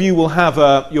all of you will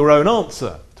have your own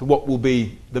answer to what will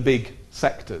be the big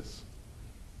sectors.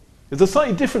 There's a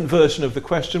slightly different version of the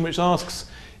question which asks,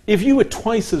 if you were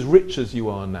twice as rich as you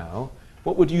are now,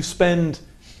 what would you spend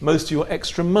most of your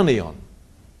extra money on?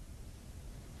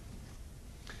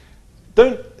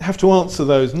 Don't have to answer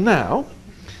those now.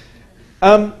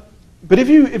 But if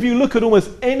you look at almost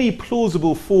any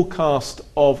plausible forecast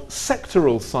of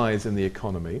sectoral size in the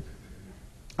economy,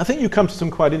 I think you come to some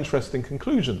quite interesting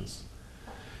conclusions.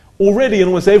 Already in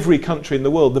almost every country in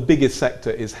the world, the biggest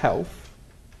sector is health.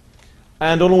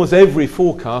 And on almost every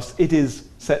forecast, it is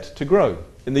set to grow.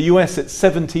 In the US, it's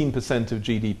 17% of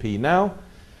GDP now,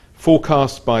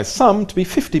 forecast by some to be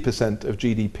 50% of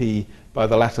GDP by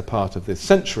the latter part of this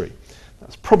century.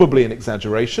 That's probably an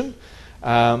exaggeration,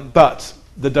 but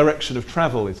the direction of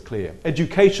travel is clear.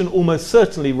 Education almost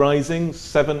certainly rising,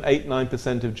 7, 8,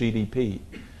 9% of GDP.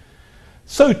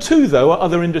 So too, though, are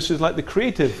other industries like the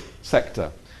creative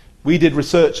sector. We did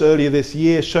research earlier this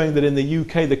year showing that in the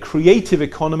UK, the creative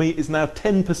economy is now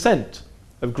 10%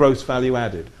 of gross value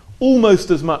added,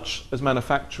 almost as much as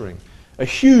manufacturing. A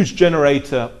huge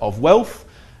generator of wealth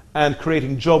and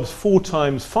creating jobs 4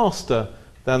 times faster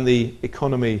than the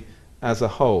economy as a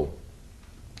whole.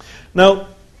 Now,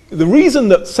 the reason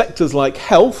that sectors like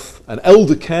health and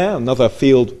elder care, another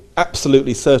field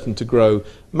absolutely certain to grow,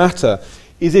 matter,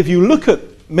 is if you look at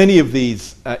many of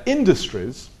these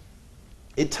industries,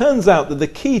 it turns out that the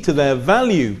key to their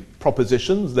value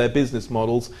propositions, their business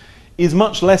models, is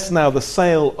much less now the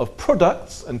sale of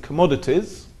products and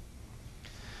commodities,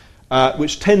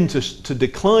 which tend to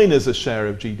decline as a share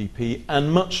of GDP,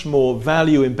 and much more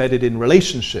value embedded in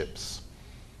relationships.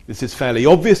 This is fairly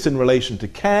obvious in relation to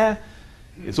care.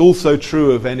 It's also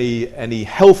true of any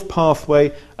health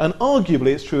pathway, and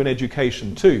arguably it's true in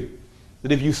education too.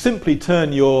 That if you simply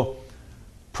turn your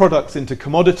products into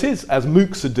commodities, as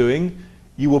MOOCs are doing,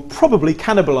 you will probably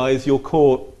cannibalize your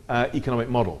core economic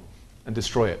model and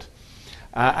destroy it.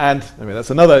 And I mean, that's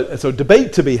another sort of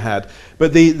debate to be had.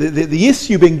 But the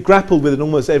issue being grappled with in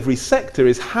almost every sector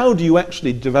is how do you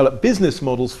actually develop business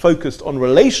models focused on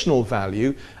relational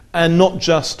value and not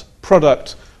just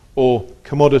product or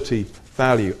commodity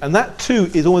value. And that too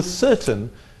is almost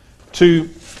certain to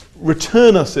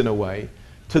return us in a way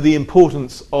to the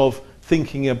importance of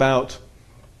thinking about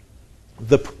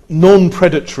the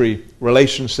non-predatory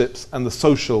relationships and the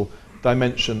social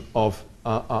dimension of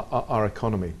our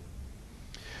economy.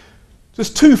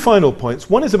 Just 2 final points.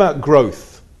 One is about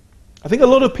growth. I think a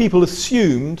lot of people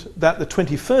assumed that the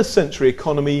 21st century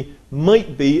economy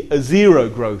might be a zero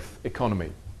growth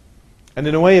economy. And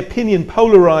in a way, opinion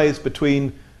polarized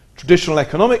between traditional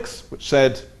economics, which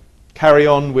said carry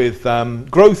on with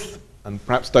growth and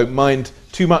perhaps don't mind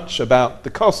too much about the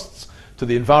costs to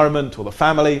the environment or the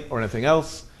family or anything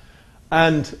else,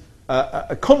 and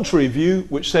a contrary view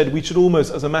which said we should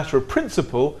almost, as a matter of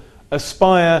principle,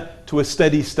 aspire to a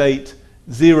steady state,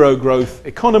 zero growth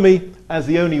economy as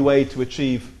the only way to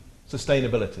achieve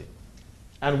sustainability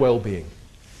and well-being.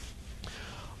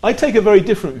 I take a very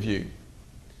different view.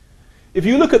 If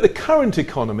you look at the current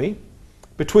economy,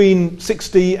 between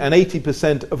 60 and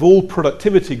 80% of all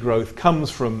productivity growth comes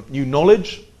from new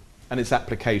knowledge and its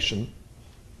application.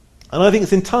 And I think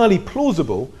it's entirely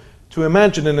plausible to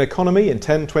imagine an economy in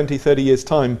 10, 20, 30 years'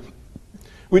 time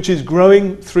which is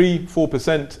growing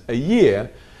 3-4% a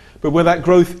year, but where that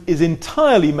growth is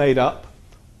entirely made up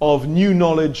of new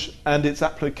knowledge and its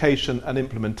application and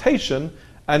implementation,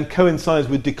 and coincides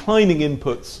with declining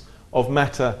inputs of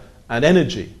matter and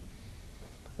energy.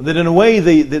 And that in a way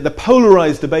the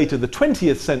polarized debate of the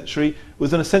 20th century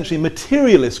was an essentially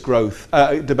materialist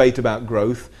debate about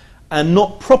growth, and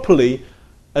not properly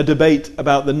a debate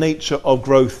about the nature of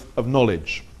growth of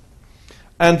knowledge.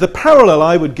 And the parallel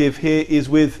I would give here is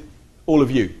with all of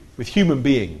you, with human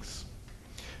beings.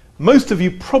 Most of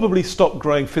you probably stopped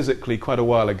growing physically quite a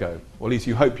while ago, or at least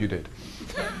you hope you did.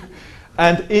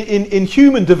 And in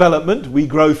human development, we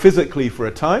grow physically for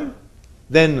a time,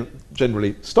 then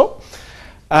generally stop.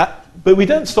 But we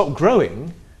don't stop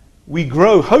growing. We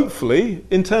grow, hopefully,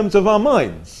 in terms of our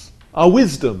minds, our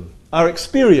wisdom, our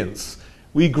experience.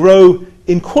 We grow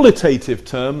in qualitative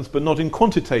terms, but not in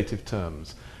quantitative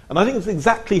terms. And I think that's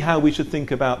exactly how we should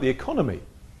think about the economy.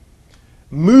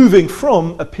 Moving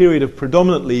from a period of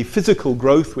predominantly physical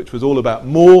growth, which was all about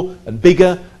more and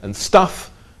bigger and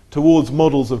stuff, towards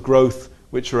models of growth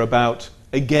which are about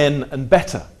again and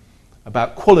better,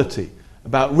 about quality,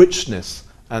 about richness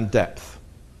and depth.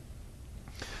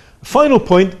 The final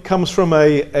point comes from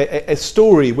a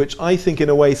story which I think in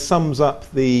a way sums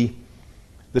up the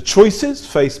choices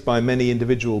faced by many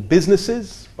individual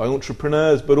businesses, by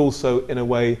entrepreneurs, but also in a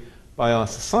way by our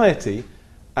society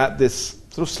at this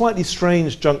sort of slightly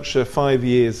strange juncture 5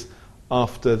 years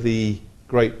after the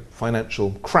great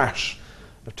financial crash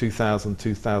of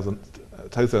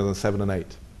 2007 and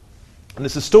 8. And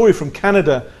it's a story from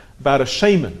Canada about a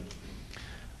shaman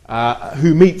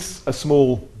who meets a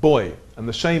small boy. And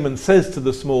the shaman says to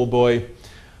the small boy,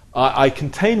 I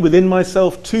contain within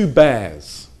myself 2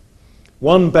 bears.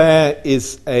 One bear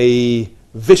is a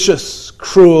vicious,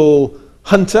 cruel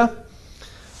hunter,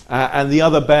 and the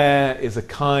other bear is a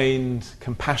kind,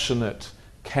 compassionate,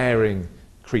 caring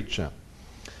creature.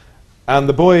 And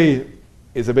the boy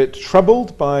is a bit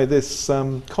troubled by this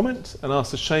comment and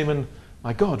asks the shaman,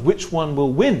 my God, which one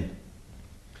will win?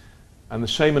 And the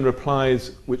shaman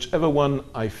replies, whichever one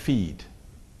I feed.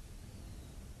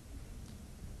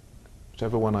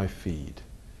 Whichever one I feed.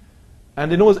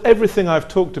 And in almost everything I've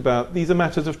talked about, these are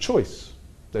matters of choice.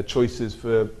 They're choices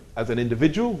for, as an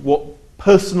individual, what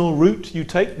personal route you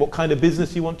take, what kind of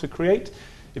business you want to create.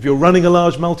 If you're running a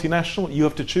large multinational, you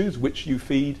have to choose which you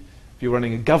feed. If you're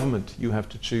running a government, you have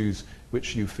to choose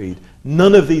which you feed.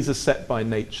 None of these are set by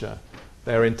nature.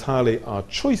 They're entirely our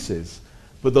choices.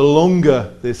 But the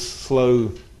longer this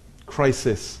slow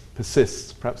crisis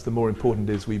persists, perhaps the more important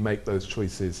it is we make those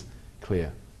choices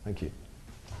clear. Thank you.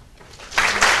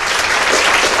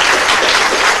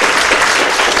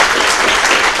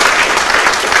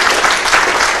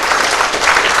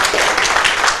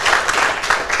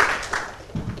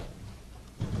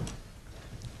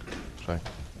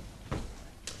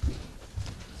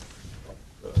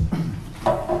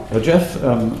 Geoff,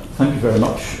 thank you very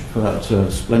much for that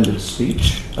splendid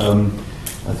speech.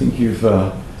 I think you've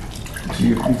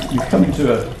come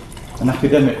into an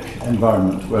academic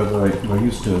environment where we're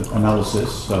used to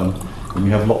analysis, and you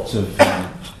have lots of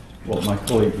what my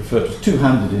colleague referred to as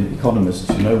two-handed economists,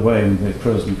 weighing the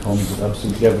pros and cons of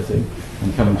absolutely everything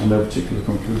and coming to no particular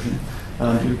conclusion.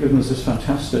 And you've given us this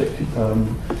fantastic,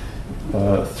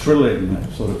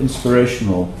 thrilling, sort of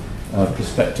inspirational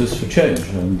perspectives for change,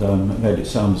 and made it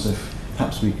sound as if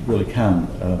perhaps we really can,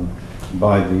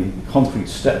 by the concrete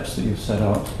steps that you've set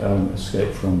out,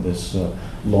 escape from this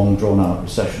long drawn-out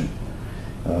recession.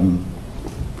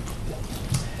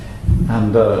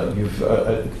 And you've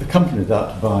accompanied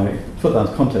that by, put that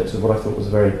in context of what I thought was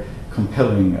a very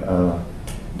compelling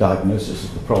diagnosis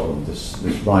of the problem, this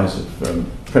rise of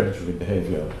predatory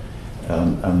behaviour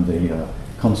and the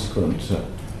consequent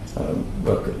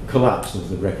collapse of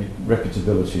the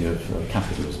reputability of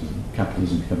capitalism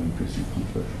becoming increasingly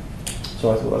controversial.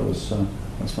 So I thought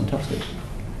that's fantastic.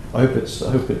 I hope it's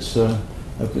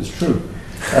true.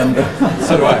 And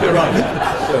so do I.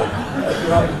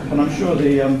 Right. And I'm sure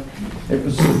it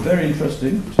was very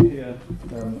interesting to hear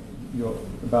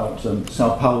about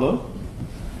Sao Paulo.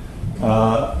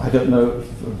 I don't know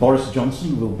if Boris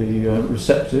Johnson will be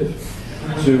receptive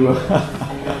to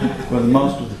when the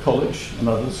master of the college and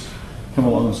others come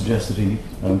along and suggest that he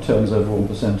turns over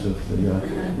 1% of the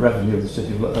revenue of the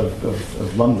city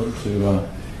of London to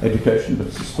education. But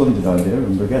it's a splendid idea,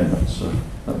 and again, that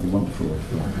would be wonderful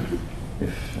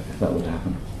if that would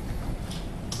happen.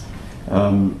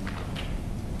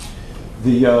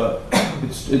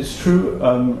 It's true,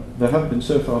 there have been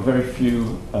so far very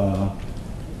few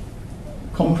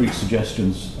concrete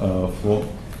suggestions for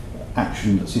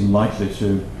action that seem likely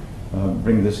to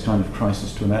bring this kind of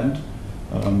crisis to an end.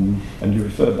 And you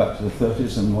refer back to the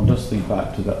 30s, and one does think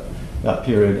back to that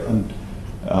period, and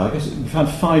I guess we've had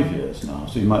 5 years now,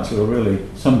 so you might say, well, really,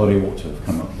 somebody ought to have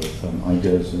come up with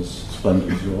ideas as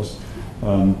splendid as yours.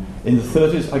 In the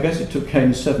 30s, I guess it took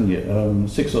Keynes 6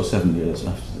 or 7 years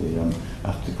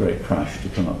after the great crash to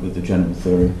come up with the general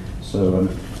theory. So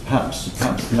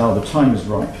perhaps now the time is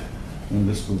ripe, and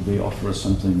this will offer us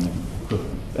something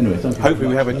equivalent. Anyway, thank you. Hopefully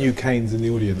we have a new Keynes in the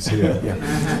audience here.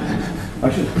 I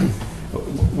should,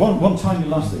 one tiny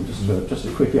last thing, just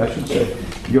a quickie. I should say,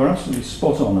 you're absolutely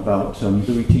spot on about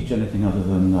do we teach anything other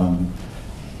than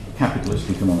capitalist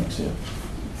economics here?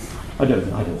 I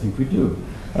don't think we do.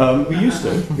 We used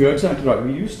to. You're exactly right.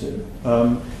 We used to.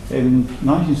 In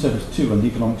 1972, when the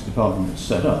economics department was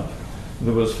set up,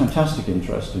 there was fantastic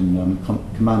interest in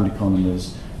command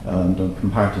economies and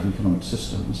comparative economic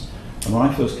systems. And when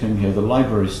I first came here, the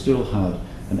library still had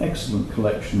an excellent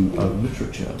collection of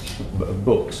literature, of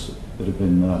books that had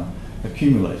been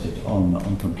accumulated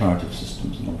on comparative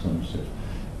systems and alternative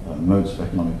modes of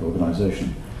economic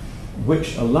organisation,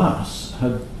 which, alas,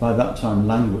 had by that time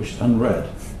languished unread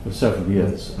for several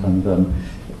years, and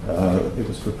it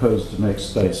was proposed to make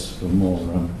space for more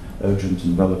urgent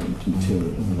and relevant material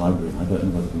in the library. I don't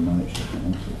know whether we managed to hang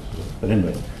on to it, but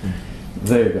anyway,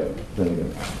 there you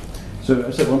go. So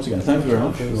I said once again, thank you very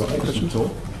much for your excellent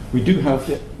talk. We do have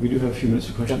a few minutes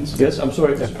for questions. Yes, I'm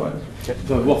sorry, it's quite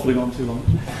waffling on too long,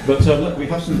 but we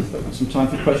have some time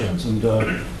for questions. And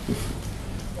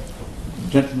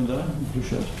gentleman there, blue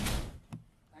shirt.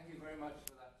 Thank you very much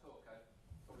for that talk. I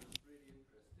thought it was really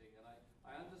interesting, and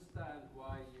I understand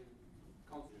why you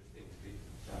constantly.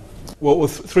 Well,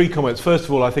 with 3 comments. First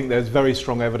of all, I think there's very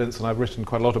strong evidence, and I've written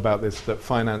quite a lot about this, that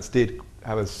finance did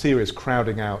have a serious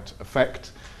crowding out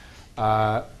effect,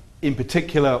 in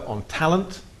particular on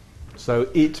talent. So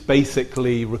it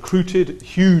basically recruited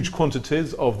huge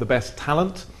quantities of the best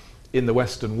talent in the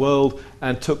Western world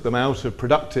and took them out of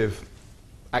productive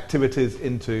activities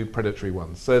into predatory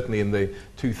ones. Certainly in the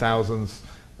 2000s,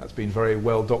 that's been very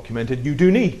well documented. You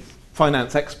do need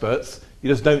finance experts. You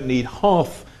just don't need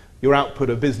half your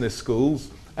output of business schools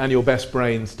and your best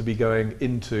brains to be going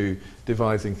into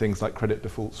devising things like credit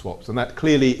default swaps. And that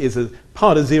clearly is a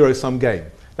part of zero-sum game.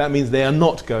 That means they are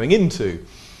not going into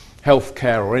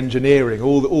healthcare or engineering,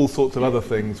 all sorts of other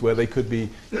things where they could be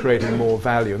creating more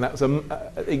value. And that's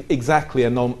exactly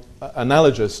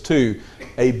analogous to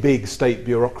a big state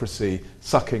bureaucracy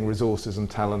sucking resources and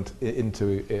talent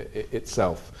into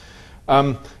itself.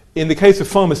 In the case of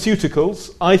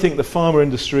pharmaceuticals, I think the pharma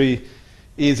industry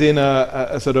is in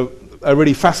a sort of a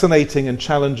really fascinating and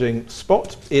challenging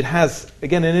spot. It has,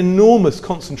 again, an enormous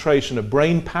concentration of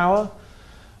brain power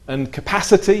and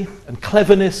capacity and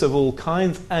cleverness of all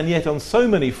kinds, and yet on so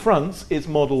many fronts its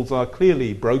models are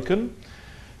clearly broken.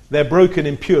 They're broken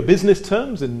in pure business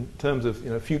terms, in terms of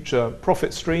future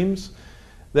profit streams.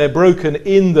 They're broken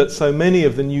in that so many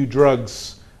of the new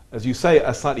drugs, as you say,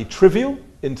 are slightly trivial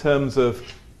in terms of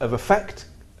effect.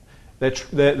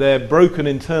 They're broken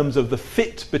in terms of the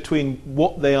fit between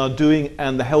what they are doing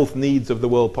and the health needs of the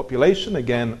world population,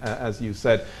 again, as you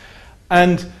said.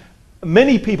 And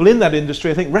many people in that industry,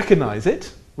 I think,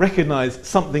 recognize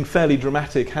something fairly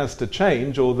dramatic has to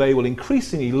change, or they will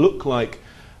increasingly look like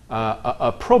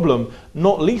a problem,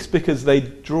 not least because they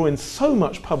draw in so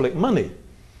much public money.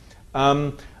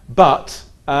 But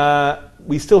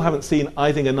we still haven't seen,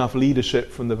 I think, enough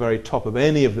leadership from the very top of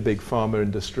any of the big pharma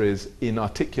industries in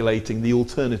articulating the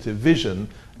alternative vision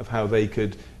of how they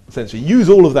could essentially use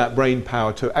all of that brain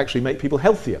power to actually make people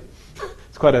healthier.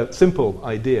 It's quite a simple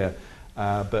idea.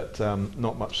 But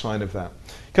not much sign of that.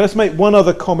 Can I just make one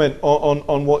other comment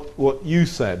on what you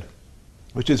said,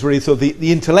 which is really sort of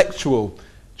the intellectual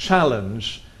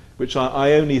challenge, which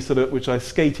I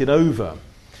skated over.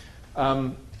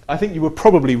 I think you were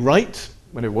probably right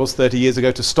when it was 30 years ago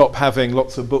to stop having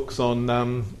lots of books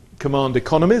on command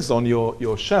economies on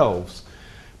your shelves,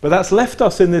 but that's left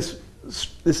us in this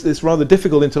rather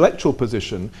difficult intellectual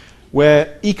position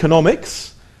where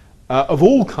economics of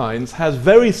all kinds has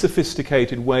very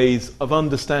sophisticated ways of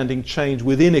understanding change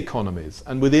within economies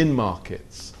and within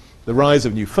markets, the rise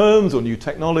of new firms or new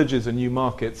technologies and new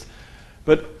markets.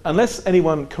 But unless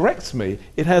anyone corrects me,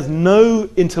 it has no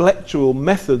intellectual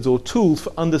methods or tools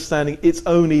for understanding its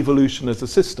own evolution as a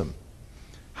system,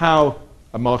 how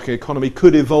a market economy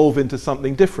could evolve into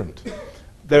something different.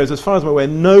 There is, as far as I'm aware,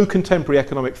 no contemporary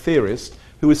economic theorist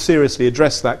who has seriously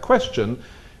addressed that question,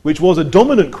 which was a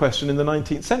dominant question in the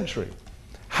 19th century.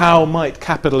 How might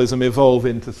capitalism evolve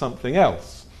into something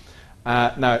else?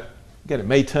 Now, again, it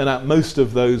may turn out most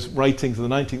of those writings of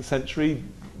the 19th century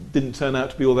didn't turn out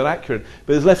to be all that accurate,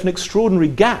 but there's left an extraordinary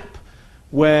gap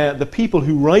where the people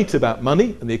who write about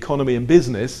money and the economy and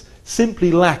business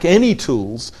simply lack any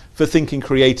tools for thinking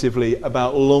creatively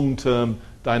about long-term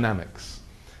dynamics.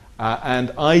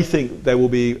 And I think there will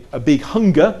be a big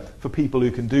hunger for people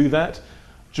who can do that.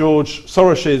 George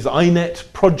Soros's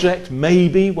INET project may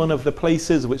be one of the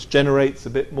places which generates a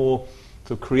bit more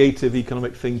sort of creative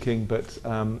economic thinking, but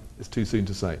it's too soon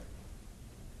to say.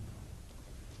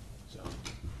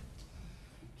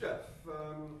 Geoff,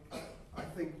 I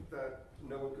think that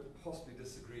no one could possibly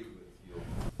disagree with you.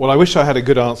 Well, I wish I had a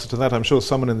good answer to that. I'm sure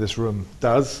someone in this room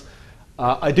does.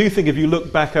 I do think if you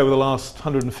look back over the last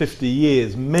 150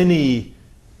 years, many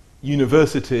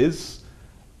universities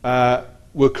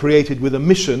were created with a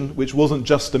mission which wasn't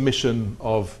just a mission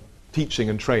of teaching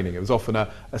and training. It was often a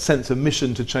sense of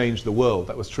mission to change the world.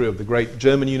 That was true of the great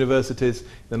German universities in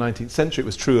the 19th century. It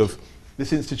was true of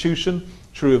this institution,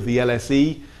 true of the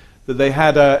LSE, that they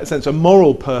had a sense of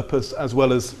moral purpose as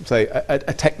well as, say,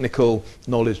 a technical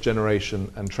knowledge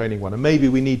generation and training one. And maybe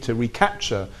we need to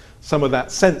recapture some of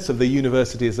that sense of the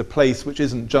university as a place which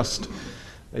isn't just,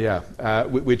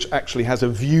 which actually has a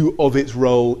view of its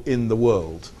role in the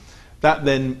world. That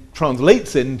then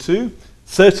translates into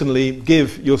certainly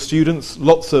give your students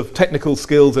lots of technical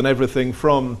skills and everything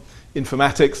from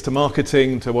informatics to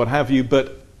marketing to what have you,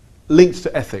 but linked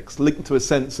to ethics, linked to a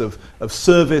sense of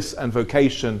service and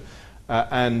vocation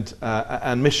and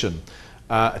mission,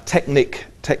 technique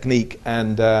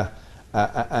and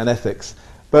ethics.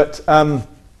 But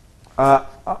I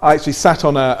actually sat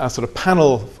on a sort of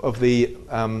panel of the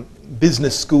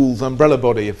business school's umbrella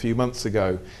body a few months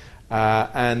ago,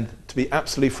 and to be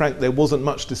absolutely frank, there wasn't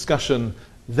much discussion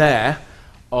there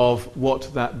of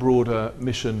what that broader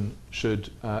mission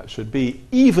should be,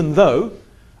 even though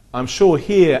I'm sure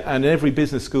here and in every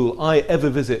business school I ever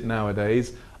visit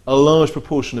nowadays, a large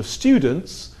proportion of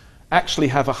students actually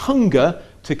have a hunger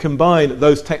to combine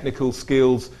those technical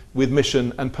skills with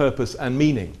mission and purpose and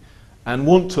meaning, and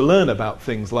want to learn about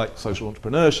things like social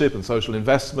entrepreneurship and social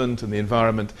investment and the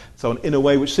environment, so on, in a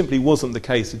way which simply wasn't the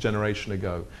case a generation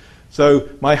ago. So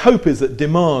my hope is that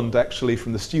demand actually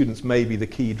from the students may be the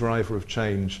key driver of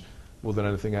change more than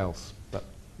anything else, but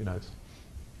who knows.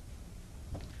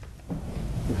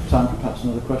 We have time for perhaps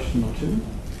another question or two.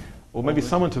 Or maybe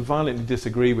someone to violently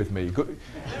disagree with me.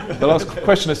 The last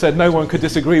questioner said no one could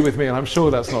disagree with me, and I'm sure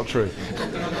that's not true.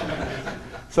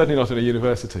 Certainly not in a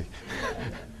university.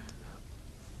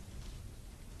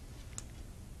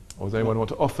 Or does anyone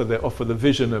want to offer the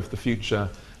vision of the future,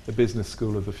 the business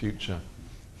school of the future?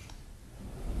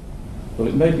 Well,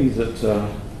 it may be that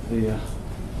the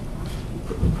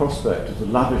prospect of the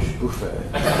lavish buffet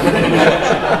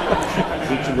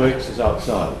which awaits us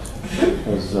outside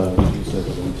has, you said,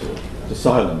 to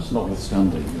silence,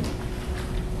 notwithstanding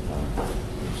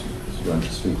who's going to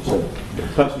speak. So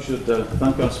perhaps we should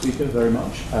thank our speaker very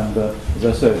much, and as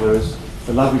I say, there is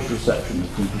a lavish reception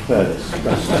that's been prepared us.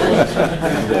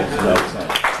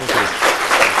 Thank you.